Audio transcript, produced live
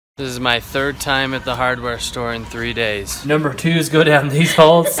This is my third time at the hardware store in 3 days. Number twos go down these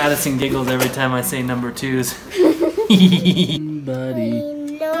holes. Addison giggles every time I say number twos. Buddy.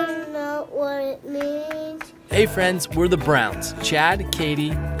 Don't know what it means. Hey friends, we're the Browns. Chad,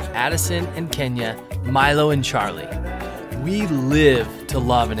 Katie, Addison, and Kenya, Milo, and Charlie. We live to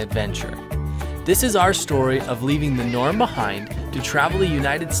love an adventure. This is our story of leaving the norm behind to travel the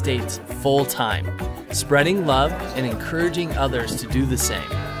United States full time, spreading love and encouraging others to do the same.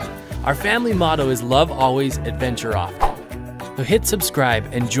 Our family motto is love always, adventure often. So hit subscribe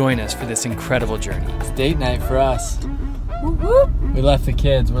and join us for this incredible journey. It's date night for us. We left the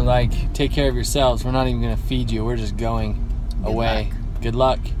kids. We're like, take care of yourselves. We're not even gonna feed you. We're just going away. Good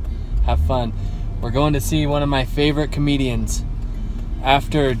luck. Have fun. We're going to see one of my favorite comedians.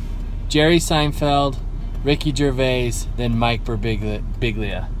 After Jerry Seinfeld, Ricky Gervais, then Mike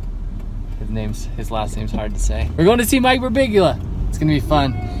Birbiglia. His last name's hard to say. We're going to see Mike Birbiglia. It's gonna be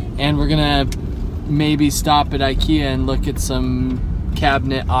fun. And we're gonna maybe stop at Ikea and look at some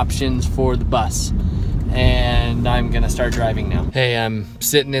cabinet options for the bus. And I'm gonna start driving now. Hey, I'm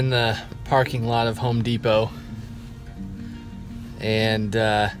sitting in the parking lot of Home Depot and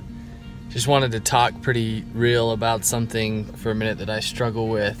just wanted to talk pretty real about something for a minute that I struggle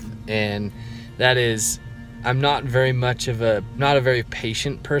with, and that is I'm not a very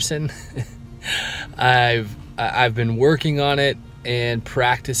patient person. I've been working on it and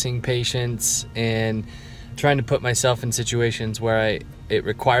practicing patience and trying to put myself in situations where it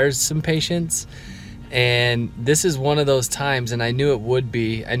requires some patience. And this is one of those times, and I knew it would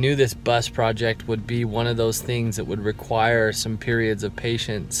be. I knew this bus project would be one of those things that would require some periods of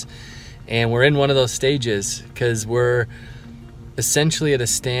patience. And we're in one of those stages because we're essentially at a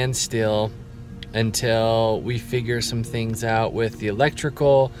standstill until we figure some things out with the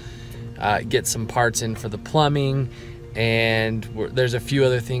electrical, get some parts in for the plumbing, and there's a few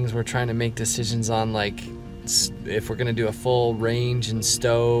other things we're trying to make decisions on, like if we're gonna do a full range and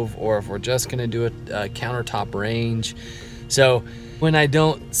stove or if we're just gonna do a countertop range. So when I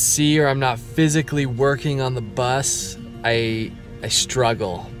don't see or I'm not physically working on the bus, I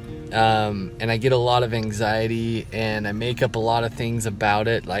struggle. And I get a lot of anxiety, and I make up a lot of things about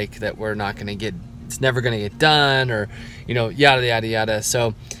it, like that it's never gonna get done, or yada yada yada.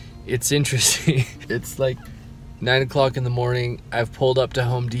 So it's interesting. It's like 9 o'clock in the morning. I've pulled up to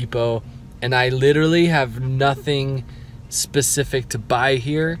Home Depot and I literally have nothing specific to buy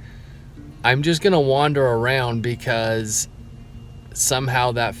here. I'm just gonna wander around because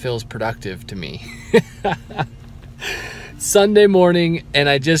somehow that feels productive to me. Sunday morning, and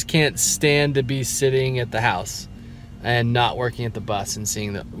I just can't stand to be sitting at the house and not working at the bus and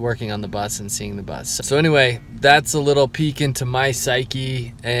working on the bus and seeing the bus. So anyway, that's a little peek into my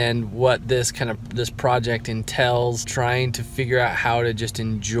psyche and what this project entails, trying to figure out how to just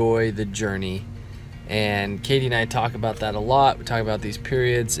enjoy the journey. And Katie and I talk about that a lot. We talk about these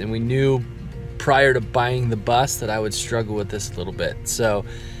periods, and we knew prior to buying the bus that I would struggle with this a little bit. So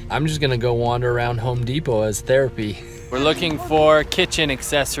I'm just gonna go wander around Home Depot as therapy. We're looking for kitchen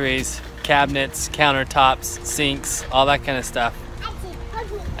accessories, cabinets, countertops, sinks, all that kind of stuff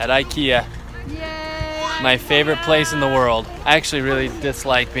at Ikea. Yay, my favorite place in the world. I actually really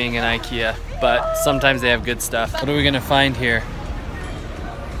dislike being in Ikea, but sometimes they have good stuff. What are we gonna find here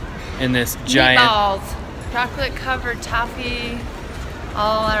in this giant... Meatballs, chocolate covered toffee,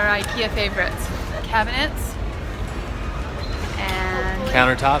 all our Ikea favorites. Cabinets and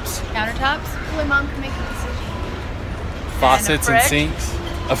countertops. My mom can make a decision. Faucets and sinks.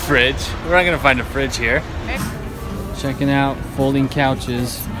 A fridge. We're not gonna find a fridge here. Checking out folding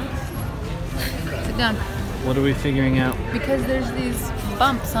couches. Sit down. What are we figuring out? Because there's these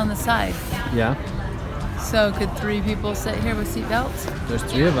bumps on the side. Yeah. So could 3 people sit here with seat belts? There's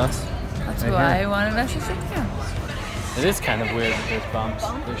 3 of us. That's why one of us should sit down. It is kind of weird that there's bumps.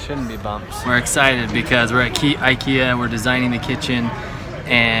 There shouldn't be bumps. We're excited because we're at Ikea. We're designing the kitchen,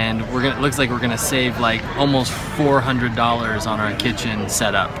 and looks like we're gonna save like almost $400 on our kitchen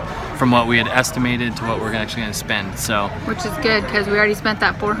setup from what we had estimated to what we're actually gonna spend. So, which is good because we already spent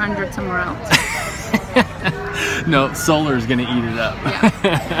that $400 somewhere else. No, solar is gonna eat it up.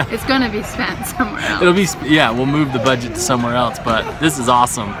 Yeah, it's gonna be spent somewhere else. We'll move the budget to somewhere else. But this is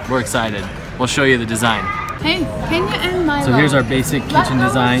awesome. We're excited. We'll show you the design. Hey, Kenya and Milo. So here's our basic kitchen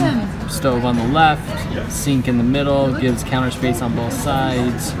design. Stove on the left, sink in the middle, gives counter space on both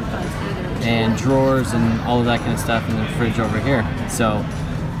sides, and drawers and all of that kind of stuff, and then fridge over here. So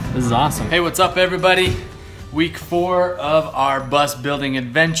this is awesome. Hey, what's up everybody? Week 4 of our bus building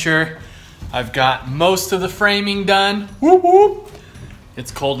adventure. I've got most of the framing done. Whoop whoop. It's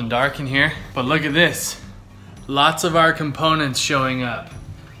cold and dark in here, but look at this. Lots of our components showing up.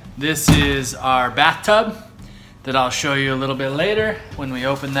 This is our bathtub that I'll show you a little bit later when we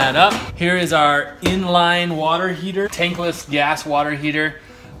open that up. Here is our inline water heater, tankless gas water heater.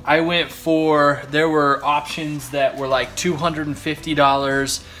 I went for, there were options that were like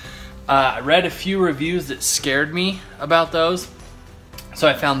 $250. I read a few reviews that scared me about those. So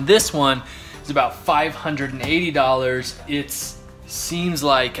I found this one is about $580. It seems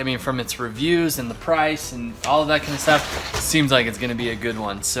like, I mean, from its reviews and the price and all of that kind of stuff, it seems like it's gonna be a good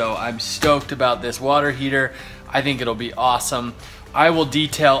one. So I'm stoked about this water heater. I think it'll be awesome. I will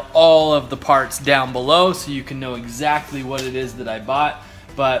detail all of the parts down below so you can know exactly what it is that I bought,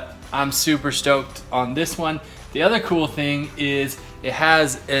 but I'm super stoked on this one. The other cool thing is it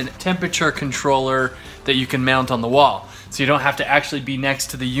has a temperature controller that you can mount on the wall. So you don't have to actually be next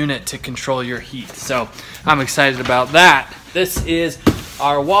to the unit to control your heat. So I'm excited about that. This is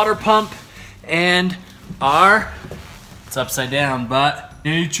our water pump and our, it's upside down, but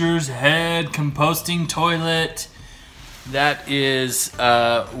Nature's Head composting toilet. That is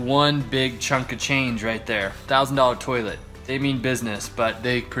one big chunk of change right there. $1,000 toilet. They mean business, but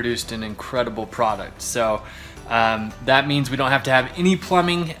they produced an incredible product. So that means we don't have to have any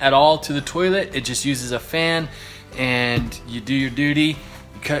plumbing at all to the toilet. It just uses a fan and you do your duty,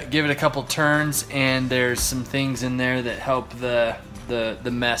 give it a couple turns, and there's some things in there that help the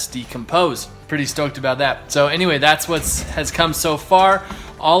mess decompose. Pretty stoked about that. So anyway, that's what has come so far.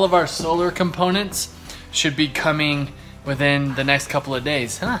 All of our solar components should be coming within the next couple of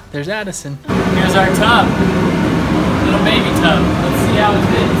days. Huh, there's Addison. Here's our tub, little baby tub. Let's see how it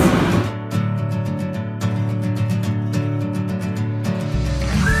fits.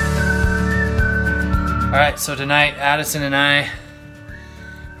 All right, so tonight, Addison and I,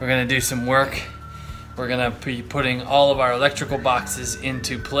 we're gonna do some work. We're gonna be putting all of our electrical boxes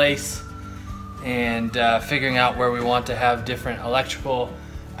into place and figuring out where we want to have different electrical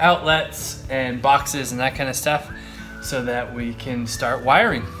outlets and boxes and that kind of stuff so that we can start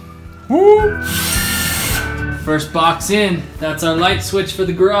wiring. Woo! First box in, that's our light switch for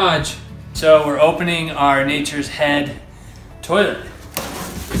the garage. So we're opening our Nature's Head toilet.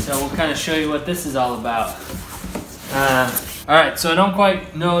 So we'll kind of show you what this is all about. All right, so I don't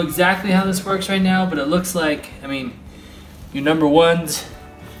quite know exactly how this works right now, but it looks like, I mean, your number ones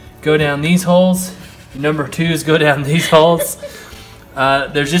go down these holes, your number twos go down these holes.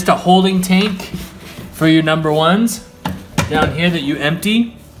 There's just a holding tank for your number ones down here that you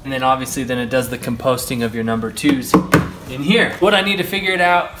empty, and then obviously then it does the composting of your number twos in here. What I need to figure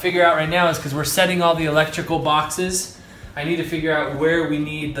out right now is, because we're setting all the electrical boxes, I need to figure out where we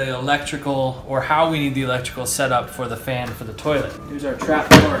need the electrical, or how we need the electrical set up for the fan for the toilet. Here's our trap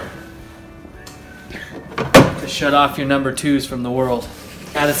door to shut off your number twos from the world.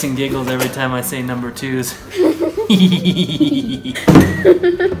 Addison giggles every time I say number twos.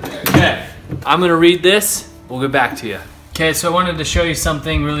 Okay, I'm gonna read this, we'll get back to you. Okay, so I wanted to show you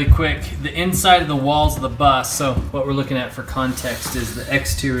something really quick. The inside of the walls of the bus, so what we're looking at for context is the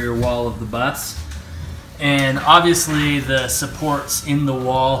exterior wall of the bus. And obviously the supports in the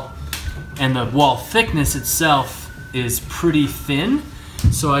wall and the wall thickness itself is pretty thin.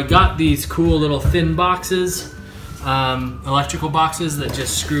 So I got these cool little thin boxes, electrical boxes that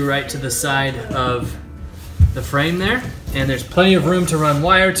just screw right to the side of the frame there. And there's plenty of room to run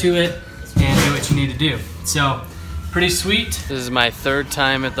wire to it and do what you need to do. So pretty sweet. This is my third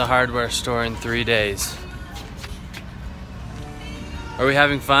time at the hardware store in 3 days. Are we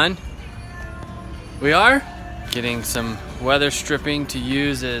having fun? We are getting some weather stripping to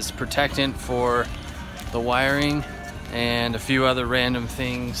use as protectant for the wiring and a few other random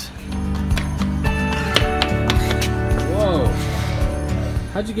things. Whoa,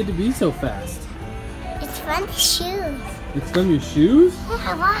 how'd you get to be so fast? It's from the shoes. It's from your shoes?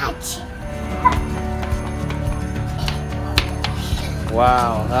 Yeah, watch.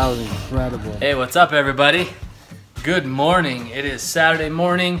 Wow, that was incredible. Hey, what's up everybody? Good morning. It is Saturday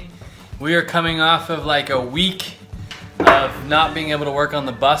morning. We are coming off of like a week of not being able to work on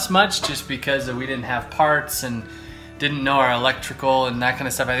the bus much, just because we didn't have parts and didn't know our electrical and that kind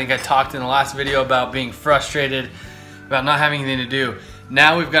of stuff. I think I talked in the last video about being frustrated about not having anything to do.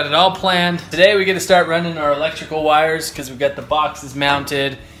 Now we've got it all planned. Today we get to start running our electrical wires because we've got the boxes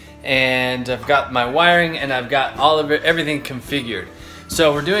mounted and I've got my wiring and I've got all of it, everything configured.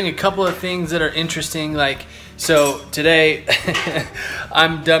 So we're doing a couple of things that are interesting, like, so today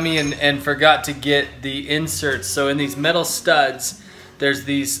I'm dummy and forgot to get the inserts. So in these metal studs, there's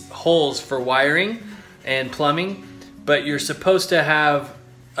these holes for wiring and plumbing, but you're supposed to have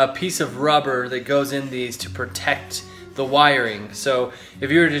a piece of rubber that goes in these to protect the wiring. So if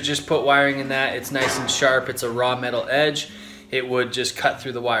you were to just put wiring in that, it's nice and sharp, it's a raw metal edge. it would just cut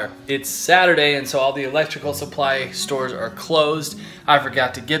through the wire. It's Saturday, and so all the electrical supply stores are closed. I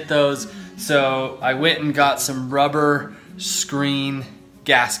forgot to get those, so I went and got some rubber screen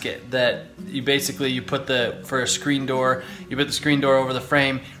gasket that you put for a screen door, you put the screen door over the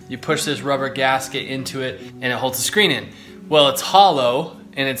frame, you push this rubber gasket into it, and it holds the screen in. Well, it's hollow,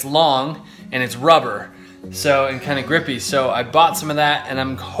 and it's long, and it's rubber, so, and kind of grippy. So I bought some of that, and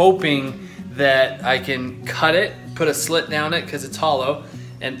I'm hoping that I can cut it, put a slit down it because it's hollow,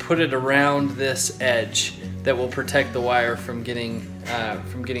 and put it around this edge that will protect the wire from getting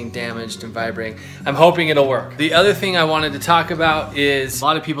damaged and vibrating. I'm hoping it'll work. The other thing I wanted to talk about is a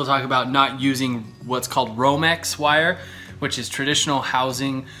lot of people talk about not using what's called Romex wire, which is traditional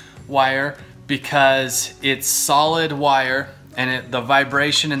housing wire, because it's solid wire, and the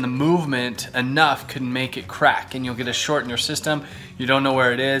vibration and the movement enough can make it crack, and you'll get a short in your system. You don't know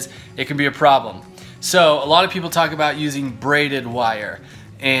where it is. It can be a problem. So a lot of people talk about using braided wire,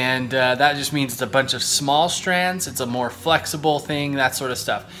 and that just means it's a bunch of small strands. It's a more flexible thing, that sort of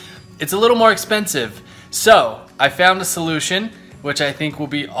stuff. It's a little more expensive. So I found a solution, which I think will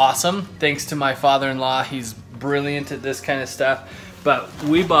be awesome. Thanks to my father-in-law, he's brilliant at this kind of stuff. But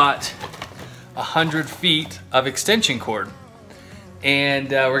we bought 100 feet of extension cord,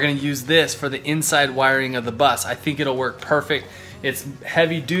 and we're gonna use this for the inside wiring of the bus. I think it'll work perfect. It's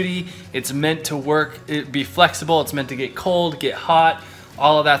heavy duty, it's meant to work, be flexible, it's meant to get cold, get hot,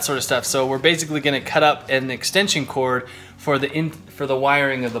 all of that sort of stuff. So we're basically gonna cut up an extension cord for the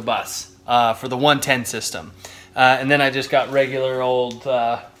wiring of the bus, for the 110 system. And then I just got regular old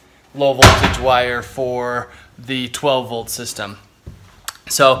low voltage wire for the 12 volt system.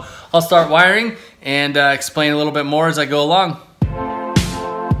 So I'll start wiring and explain a little bit more as I go along.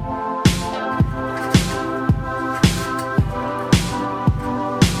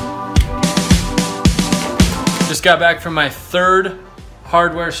 Just got back from my third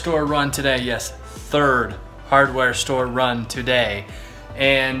hardware store run today. Yes, third hardware store run today.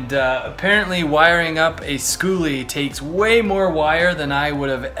 And apparently wiring up a Skoolie takes way more wire than I would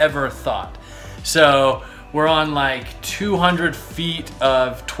have ever thought. So we're on like 200 feet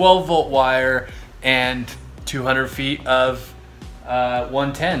of 12 volt wire and 200 feet of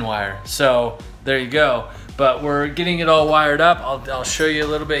 110 wire. So there you go. But we're getting it all wired up. I'll show you a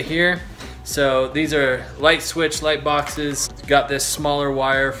little bit here. So these are light switch, light boxes. Got this smaller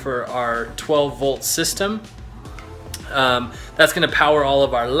wire for our 12 volt system. That's gonna power all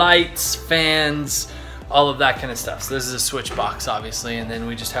of our lights, fans, all of that kind of stuff. So this is a switch box, obviously, and then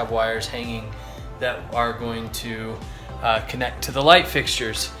we just have wires hanging that are going to connect to the light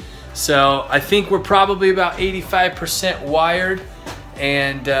fixtures. So I think we're probably about 85% wired,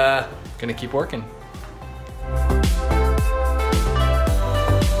 and gonna keep working.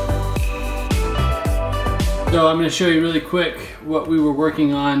 So I'm going to show you really quick what we were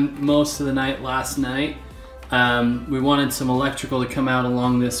working on most of the night last night. We wanted some electrical to come out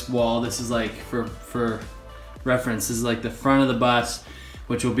along this wall. This is like, for reference, this is like the front of the bus,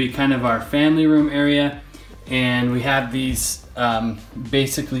 which will be kind of our family room area. And we have these,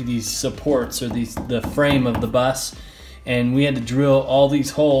 basically these supports, or the frame of the bus. And we had to drill all these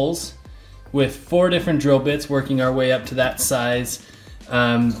holes with 4 different drill bits, working our way up to that size.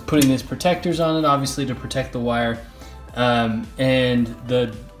 Putting these protectors on it, obviously, to protect the wire. And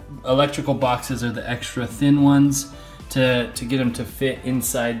the electrical boxes are the extra thin ones to get them to fit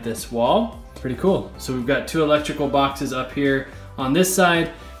inside this wall. Pretty cool. So we've got 2 electrical boxes up here on this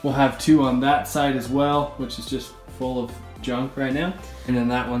side. We'll have 2 on that side as well, which is just full of junk right now. And then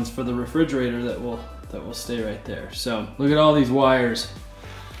that one's for the refrigerator that will stay right there. So look at all these wires.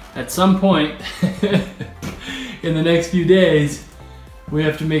 At some point in the next few days, we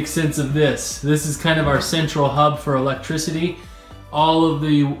have to make sense of this. This is kind of our central hub for electricity. All of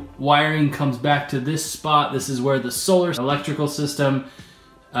the wiring comes back to this spot. This is where the solar electrical system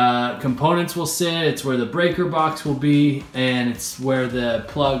components will sit. It's where the breaker box will be, and it's where the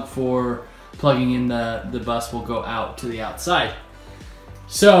plug for plugging in the bus will go out to the outside.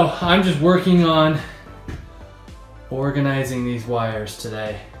 So I'm just working on organizing these wires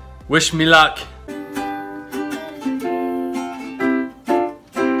today. Wish me luck.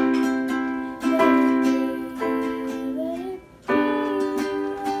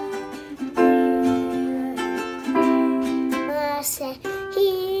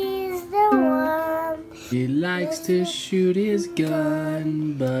 He's the one. He likes to shoot his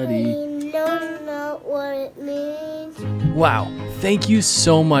gun, buddy. He knows not what it means. Wow, thank you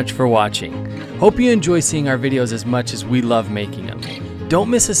so much for watching. Hope you enjoy seeing our videos as much as we love making them. Don't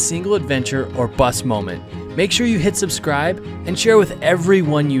miss a single adventure or bus moment. Make sure you hit subscribe and share with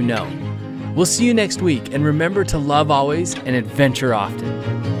everyone you know. We'll see you next week, and remember to love always and adventure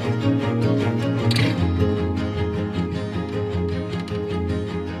often.